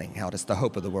live this thing out. It's the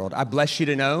hope of the world. I bless you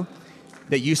to know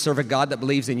that you serve a God that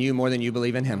believes in you more than you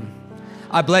believe in him.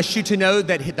 I bless you to know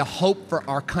that the hope for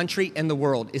our country and the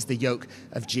world is the yoke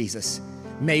of Jesus.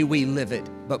 May we live it,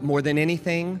 but more than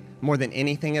anything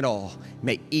at all,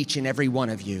 may each and every one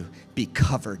of you be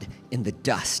covered in the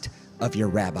dust of your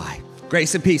rabbi.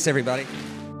 Grace and peace, everybody.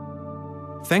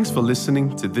 Thanks for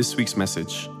listening to this week's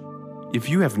message. If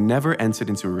you have never entered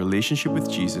into a relationship with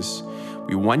Jesus,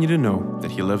 we want you to know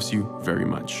that he loves you very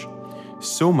much.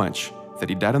 So much that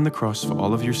he died on the cross for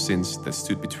all of your sins that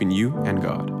stood between you and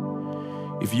God.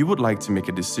 If you would like to make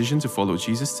a decision to follow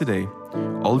Jesus today,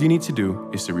 all you need to do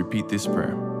is to repeat this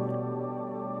prayer.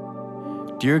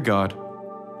 Dear God,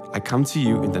 I come to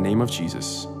you in the name of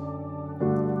Jesus.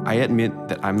 I admit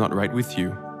that I'm not right with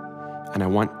you, and I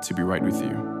want to be right with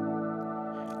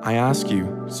you. I ask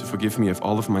you to forgive me of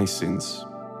all of my sins.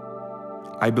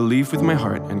 I believe with my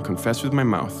heart and confess with my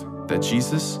mouth that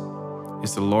Jesus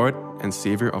is the Lord and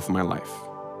Savior of my life.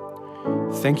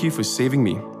 Thank you for saving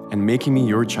me and making me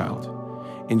your child.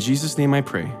 In Jesus' name I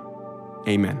pray,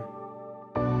 amen.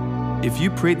 If you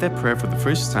prayed that prayer for the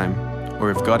first time,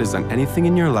 or if God has done anything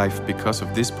in your life because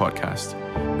of this podcast.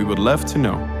 We would love to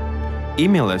know.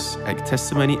 Email us at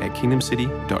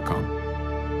testimony@kingdomcity.com.